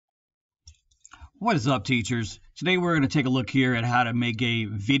What is up, teachers? Today we're going to take a look here at how to make a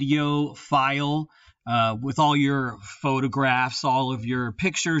video file with all your photographs, all of your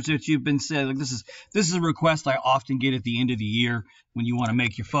pictures that you've been sent. Like this is a request I often get at the end of the year when you want to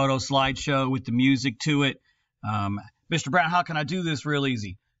make your photo slideshow with the music to it. Mr. Brown, how can I do this real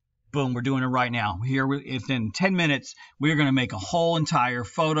easy? Boom, we're doing it right now. Here, within 10 minutes, we're going to make a whole entire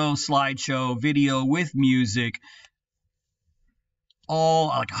photo slideshow video with music. All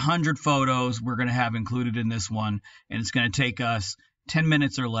like 100 photos we're going to have included in this one, and it's going to take us 10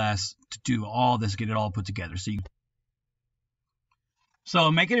 minutes or less to do all this, get it all put together. So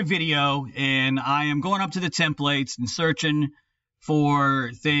I'm making a video, and I am going up to the templates and searching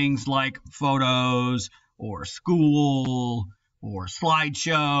for things like photos or school or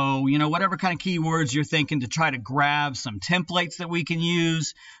slideshow, whatever kind of keywords you're thinking, to try to grab some templates that we can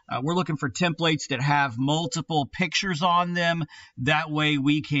use. We're looking for templates that have multiple pictures on them. That way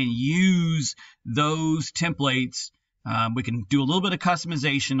we can use those templates. We can do a little bit of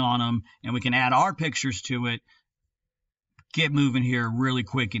customization on them, and we can add our pictures to it. Get moving here really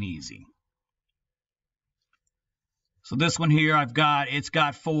quick and easy. So this one here it's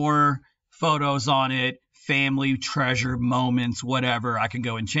got 4 photos on it. Family, treasure, moments, whatever. I can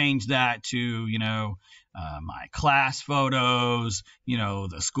go and change that to, my class photos,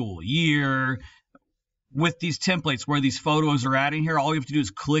 the school year. With these templates where these photos are at in here, all you have to do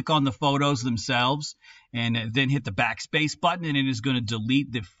is click on the photos themselves and then hit the backspace button, and it is going to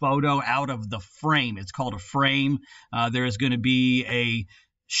delete the photo out of the frame. It's called a frame. There is going to be a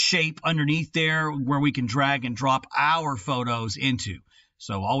shape underneath there where we can drag and drop our photos into.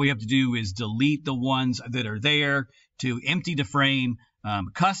 So all we have to do is delete the ones that are there to empty the frame,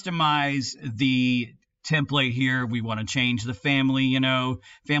 customize the template here. We want to change the family,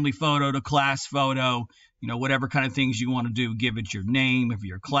 family photo to class photo, whatever kind of things you want to do. Give it your name of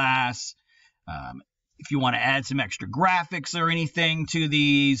your class. If you want to add some extra graphics or anything to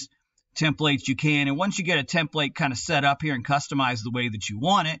these templates, you can. And once you get a template kind of set up here and customized the way that you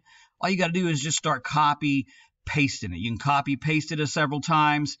want it, all you got to do is just start pasting it. You can copy paste it several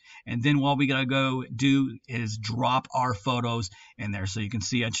times, and then what we gotta go do is drop our photos in there. So you can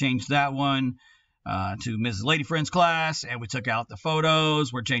see I changed that one to Mrs. Ladyfriend's class, and we took out the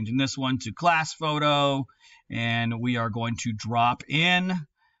photos. We're changing this one to class photo, and we are going to drop in.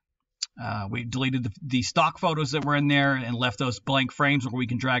 We deleted the stock photos that were in there and left those blank frames where we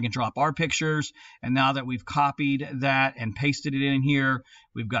can drag and drop our pictures. And now that we've copied that and pasted it in here,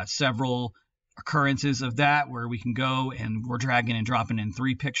 we've got several occurrences of that where we can go, and we're dragging and dropping in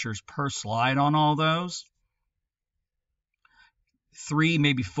 3 pictures per slide on all those. 3,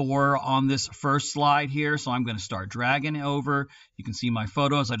 maybe 4 on this first slide here. So I'm going to start dragging it over. You can see my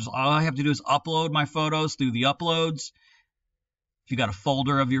photos. All I have to do is upload my photos through the uploads. If you got a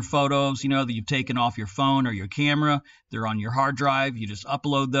folder of your photos, that you've taken off your phone or your camera, they're on your hard drive. You just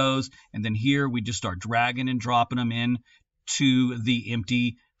upload those, and then here we just start dragging and dropping them in to the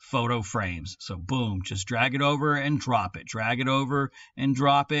empty photo frames. So boom, just drag it over and drop it. Drag it over and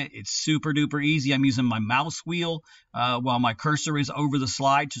drop it. It's super duper easy. I'm using my mouse wheel while my cursor is over the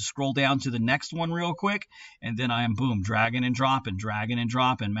slide to scroll down to the next one real quick. And then I am, boom, dragging and dropping, dragging and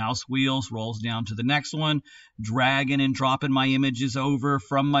dropping. Mouse wheels rolls down to the next one, dragging and dropping my images over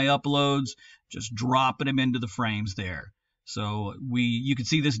from my uploads, just dropping them into the frames there. So you can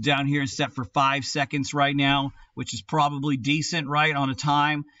see this down here is set for 5 seconds right now, which is probably decent, right, on a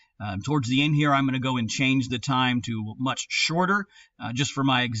time. Towards the end here, I'm going to go and change the time to much shorter, just for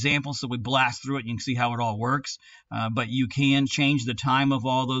my example, so we blast through it and you can see how it all works. But you can change the time of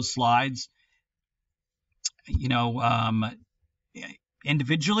all those slides,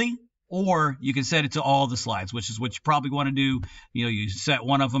 individually, or you can set it to all the slides, which is what you probably want to do. You set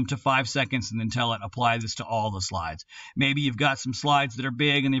one of them to 5 seconds and then tell it, apply this to all the slides. Maybe you've got some slides that are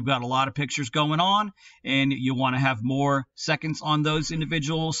big and they've got a lot of pictures going on, and you want to have more seconds on those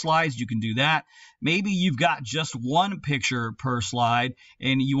individual slides. You can do that. Maybe you've got just 1 picture per slide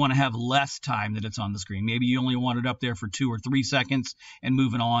and you want to have less time that it's on the screen. Maybe you only want it up there for 2 or 3 seconds and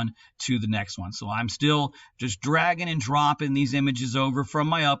moving on to the next one. So I'm still just dragging and dropping these images over from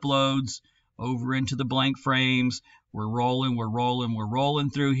my uploads over into the blank frames. We're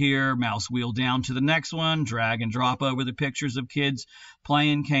rolling through here. Mouse wheel down to the next one. Drag and drop over the pictures of kids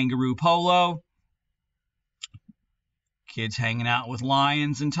playing kangaroo polo. Kids hanging out with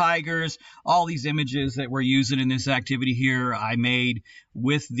lions and tigers. All these images that we're using in this activity here, I made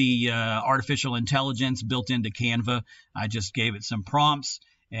with the artificial intelligence built into Canva. I just gave it some prompts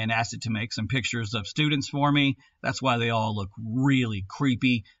and asked it to make some pictures of students for me. That's why they all look really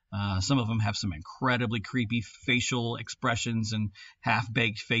creepy. Some of them have some incredibly creepy facial expressions and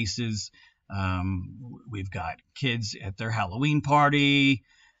half-baked faces. We've got kids at their Halloween party.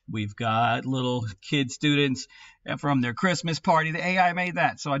 We've got little kid students from their Christmas party. The AI made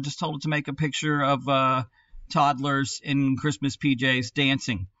that. So I just told it to make a picture of toddlers in Christmas PJs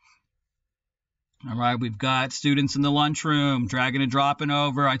dancing. All right, we've got students in the lunchroom dragging and dropping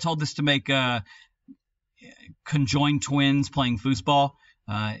over. I told this to make conjoined twins playing foosball.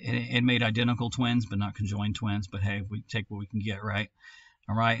 It made identical twins, but not conjoined twins. But hey, we take what we can get, right?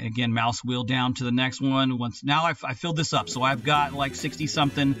 All right, again, mouse wheel down to the next one. Now I filled this up, so I've got like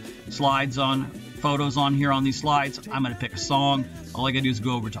 60-something photos on here on these slides. I'm going to pick a song. All I got to do is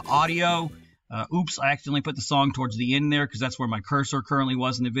go over to audio. Oops, I accidentally put the song towards the end there because that's where my cursor currently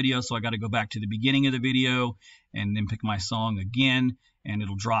was in the video, so I got to go back to the beginning of the video and then pick my song again, and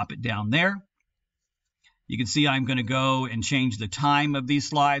it'll drop it down there. You can see I'm going to go and change the time of these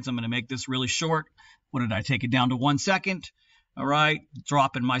slides. I'm going to make this really short. What did I take it down to 1 second? All right,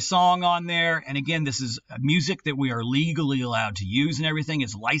 dropping my song on there. And again, this is music that we are legally allowed to use and everything.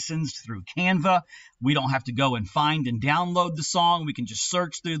 It's licensed through Canva. We don't have to go and find and download the song. We can just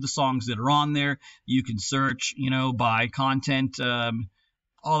search through the songs that are on there. You can search, by content,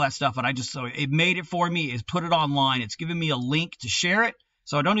 all that stuff. And so it made it for me. It's put it online. It's given me a link to share it.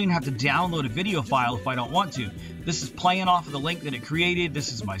 So I don't even have to download a video file if I don't want to. This is playing off of the link that it created.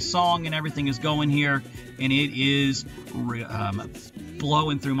 This is my song and everything is going here. And it is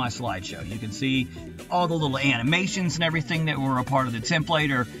blowing through my slideshow. You can see all the little animations and everything that were a part of the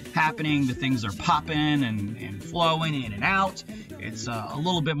template are happening. The things are popping and flowing in and out. It's a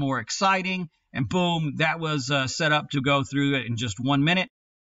little bit more exciting. And boom, that was set up to go through it in just 1 minute.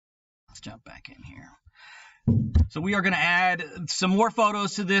 Let's jump back in here. So we are going to add some more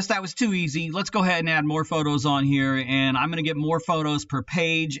photos to this. That was too easy. Let's go ahead and add more photos on here, and I'm going to get more photos per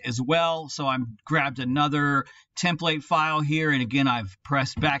page as well. So I've grabbed another template file here, and again, I've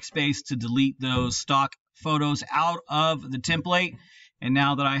pressed backspace to delete those stock photos out of the template. And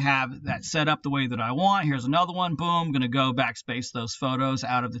now that I have that set up the way that I want, here's another one. Boom, I'm going to go backspace those photos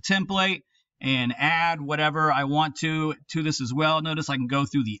out of the template and add whatever I want to this as well. Notice I can go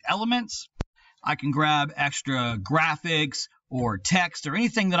through the elements. I can grab extra graphics or text or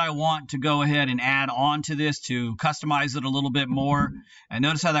anything that I want to go ahead and add on to this to customize it a little bit more. And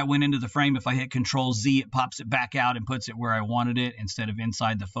notice how that went into the frame. If I hit Control Z, it pops it back out and puts it where I wanted it instead of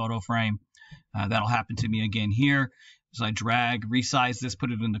inside the photo frame. That'll happen to me again here. So I drag, resize this, put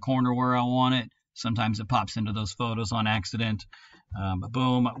it in the corner where I want it. Sometimes it pops into those photos on accident.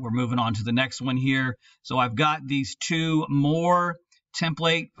 Boom, we're moving on to the next one here. So I've got these two more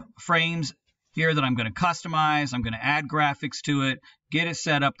template frames here that I'm going to customize. I'm going to add graphics to it, get it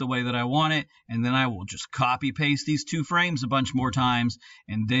set up the way that I want it, and then I will just copy paste these two frames a bunch more times,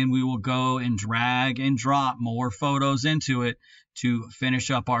 and then we will go and drag and drop more photos into it to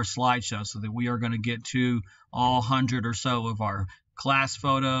finish up our slideshow so that we are going to get to all 100 or so of our class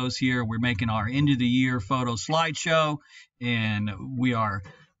photos here. We're making our end of the year photo slideshow, and we are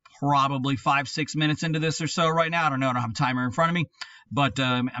probably 5-6 minutes into this or so right now. I don't know. I don't have a timer in front of me. But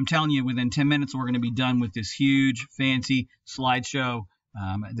I'm telling you, within 10 minutes, we're going to be done with this huge, fancy slideshow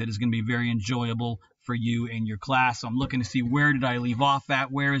that is going to be very enjoyable for you and your class. So I'm looking to see where did I leave off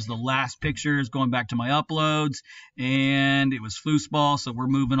at? Where is the last pictures? Going back to my uploads. And it was foosball, so we're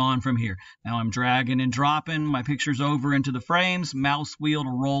moving on from here. Now I'm dragging and dropping my pictures over into the frames. Mouse wheel to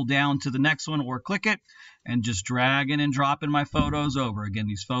roll down to the next one or click it. And just dragging and dropping my photos over. Again,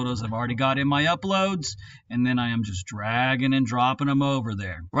 these photos I've already got in my uploads, and then I am just dragging and dropping them over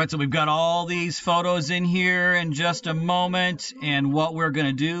there. All right, so we've got all these photos in here in just a moment, and what we're going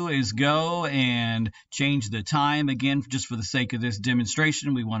to do is go and change the time. Again, just for the sake of this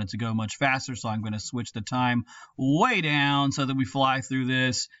demonstration, we want it to go much faster, so I'm going to switch the time way down so that we fly through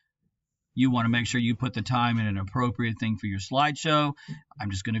this. You want to make sure you put the time in an appropriate thing for your slideshow.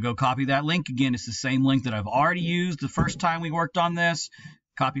 I'm just going to go copy that link. Again, it's the same link that I've already used the first time we worked on this.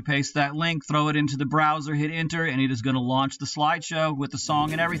 Copy paste that link, throw it into the browser, hit enter, and it is going to launch the slideshow with the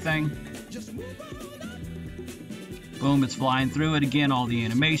song and everything. Boom, it's flying through it. Again, all the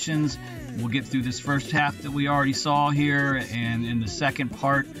animations. We'll get through this first half that we already saw here, and in the second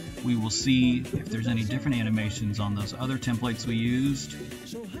part, we will see if there's any different animations on those other templates we used.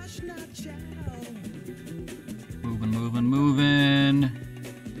 Moving.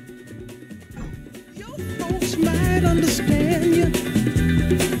 Your folks might understand you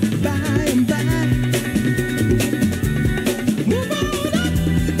by and by. Move on up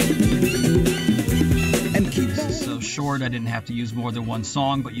and keep on. This is so short, I didn't have to use more than one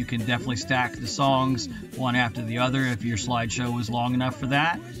song, but you can definitely stack the songs one after the other if your slideshow was long enough for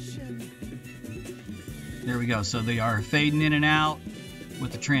that. There we go. So they are fading in and out.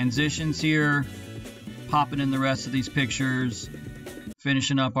 with the transitions here, popping in the rest of these pictures,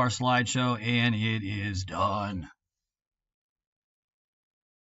 finishing up our slideshow, and it is done.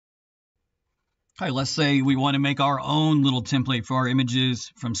 Okay, let's say we want to make our own little template for our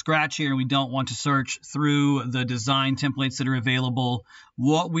images from scratch here, and we don't want to search through the design templates that are available.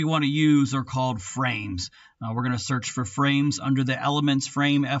 What we want to use are called frames. We're going to search for frames under the elements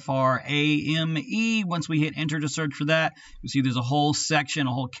frame, F-R-A-M-E. Once we hit enter to search for that, you see there's a whole section,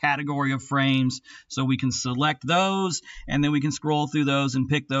 a whole category of frames. So we can select those, and then we can scroll through those and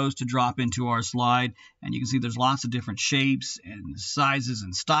pick those to drop into our slide. And you can see there's lots of different shapes and sizes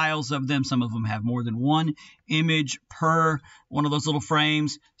and styles of them. Some of them have more than one image per one of those little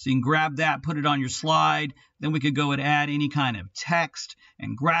frames. So you can grab that, put it on your slide. Then we could go and add any kind of text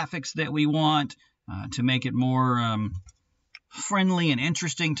and graphics that we want to make it more friendly and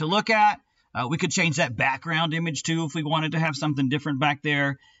interesting to look at. We could change that background image too if we wanted to have something different back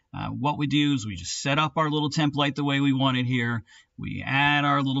there. What we do is we just set up our little template the way we want it here. We add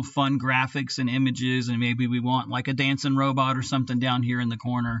our little fun graphics and images, and maybe we want like a dancing robot or something down here in the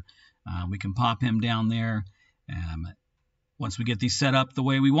corner. We can pop him down there. Once we get these set up the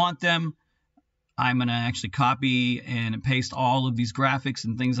way we want them, I'm going to actually copy and paste all of these graphics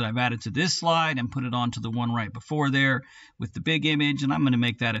and things that I've added to this slide and put it onto the one right before there with the big image, and I'm going to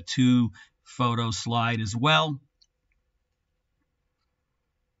make that a 2-photo slide as well.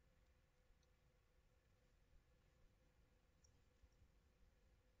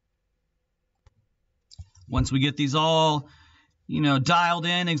 Once we get these all, dialed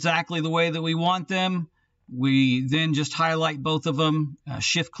in exactly the way that we want them, we then just highlight both of them,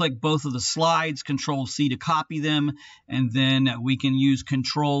 shift-click both of the slides, Control-C to copy them, and then we can use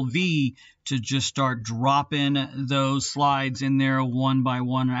Control-V to just start dropping those slides in there one by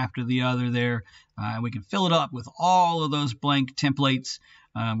one after the other there. We can fill it up with all of those blank templates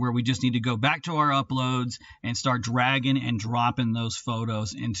where we just need to go back to our uploads and start dragging and dropping those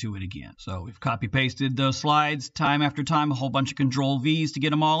photos into it again. So we've copy-pasted those slides time after time, a whole bunch of Control-Vs to get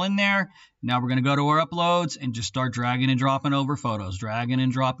them all in there. Now we're going to go to our uploads and just start dragging and dropping over photos, dragging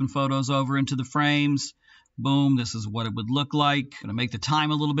and dropping photos over into the frames. Boom, this is what it would look like. Going to make the time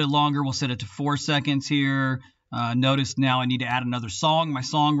a little bit longer. We'll set it to 4 seconds here. Notice now I need to add another song. My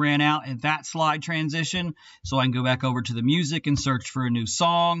song ran out at that slide transition, so I can go back over to the music and search for a new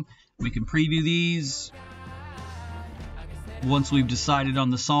song. We can preview these. Once we've decided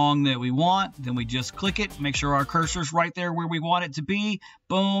on the song that we want, then we just click it, make sure our cursor's right there where we want it to be.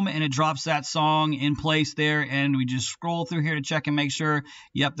 Boom, and it drops that song in place there, and we just scroll through here to check and make sure,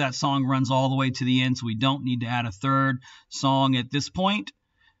 yep, that song runs all the way to the end, so we don't need to add a third song at this point.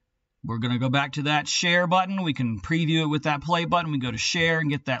 We're going to go back to that share button. We can preview it with that play button. We go to share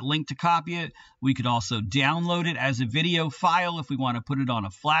and get that link to copy it. We could also download it as a video file if we want to put it on a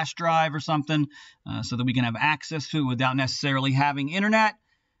flash drive or something so that we can have access to it without necessarily having internet.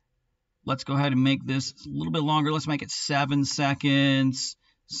 Let's go ahead and make this a little bit longer. Let's make it 7 seconds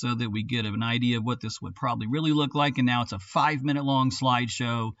so that we get an idea of what this would probably really look like. And now it's a 5-minute long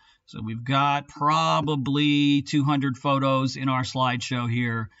slideshow. So we've got probably 200 photos in our slideshow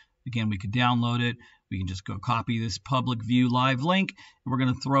here. Again, we could download it. We can just go copy this public view live link. And we're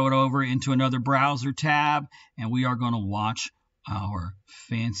going to throw it over into another browser tab. And we are going to watch our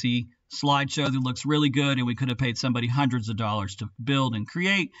fancy slideshow that looks really good. And we could have paid somebody hundreds of dollars to build and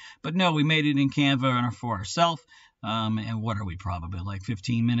create. But no, we made it in Canva for ourselves. And what are we probably like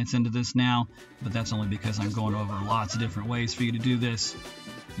 15 minutes into this now? But that's only because I'm going over lots of different ways for you to do this.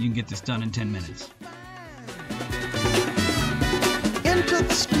 You can get this done in 10 minutes. Into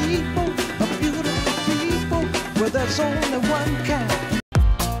the steeple of beautiful people where there's only one kind.